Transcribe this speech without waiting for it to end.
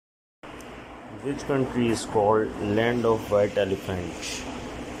Which country is called Land of White Elephant?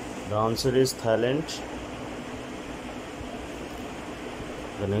 The answer is Thailand.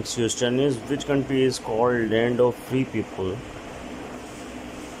 The next question is, which country is called Land of Free People?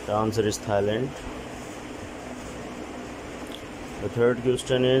 The answer is Thailand. The third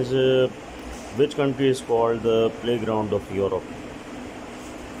question is, which country is called the playground of Europe?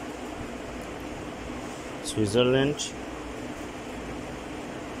 Switzerland.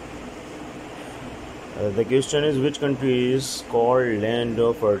 The question is, which country is called land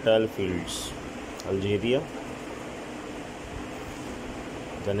of fertile fields? Algeria.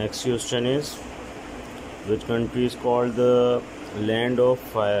 The next question is, which country is called the land of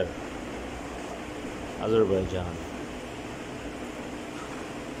fire? Azerbaijan.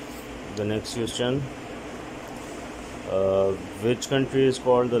 The next question, which country is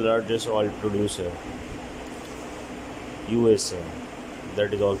called the largest oil producer? USA.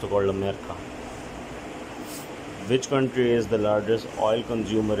 That is also called America. Which country is the largest oil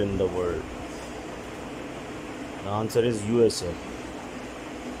consumer in the world? The answer is USA.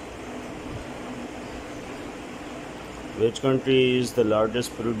 Which country is the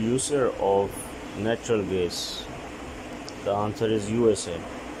largest producer of natural gas? The answer is USA.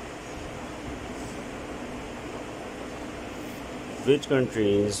 Which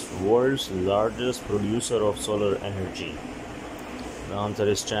country is world's largest producer of solar energy? The answer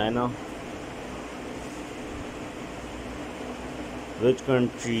is China. Which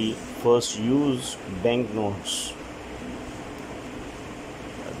country first used banknotes?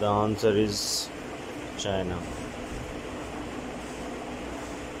 The answer is China.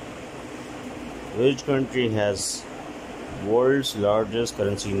 Which country has world's largest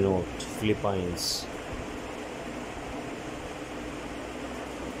currency note? Philippines.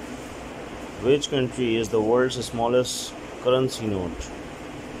 Which country is the world's smallest currency note?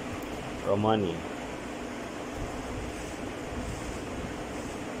 Romania.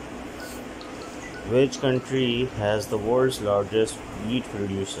 Which country has the world's largest wheat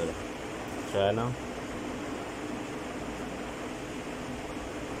producer? China.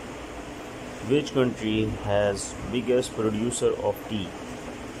 Which country has biggest producer of tea?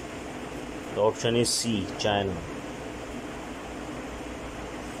 The option is C, China.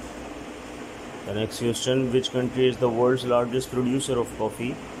 The next question, which country is the world's largest producer of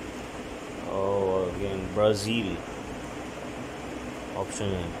coffee? Again, Brazil.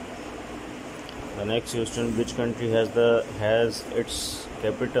 Option A. The next question, which country has its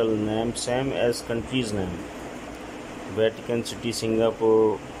capital name same as country's name? Vatican City,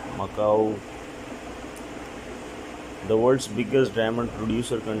 Singapore, Macau. The world's biggest diamond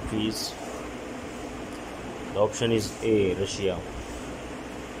producer countries. The option is A, Russia.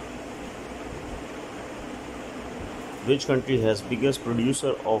 Which country has biggest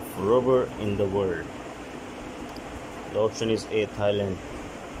producer of rubber in the world? The option is A, Thailand.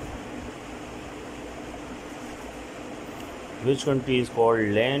 Which country is called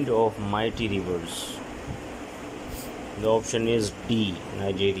land of mighty rivers? The option is D,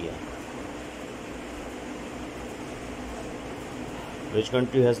 Nigeria. Which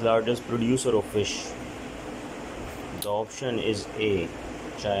country has largest producer of fish? The option is A,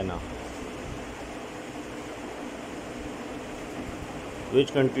 China.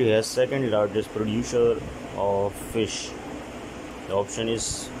 Which country has second largest producer of fish? The option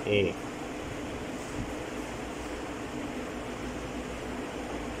is A.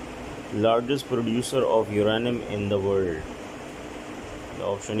 Largest producer of uranium in the world? The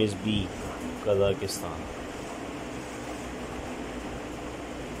option is B, Kazakhstan.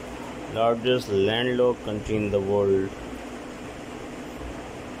 Largest landlocked country in the world?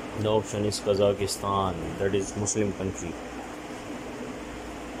 The option is Kazakhstan, that is Muslim country.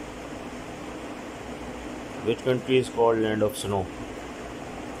 Which country is called land of snow?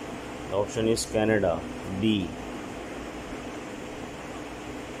 The option is Canada, B.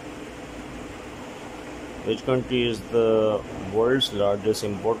 Which country is the world's largest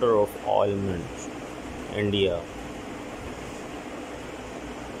importer of almond? India.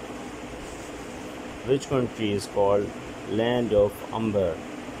 Which country is called land of amber?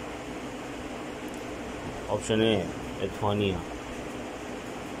 Option A, Lithuania.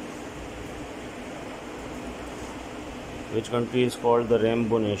 Which country is called the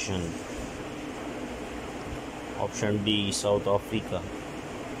Rainbow Nation? Option D, South Africa.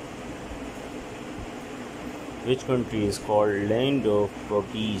 Which country is called land of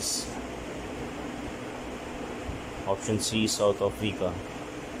protease? Option C, South Africa.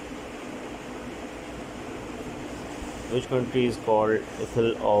 Which country is called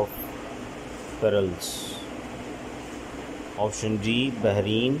Isle of Perils? Option D,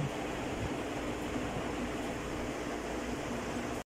 Bahrain.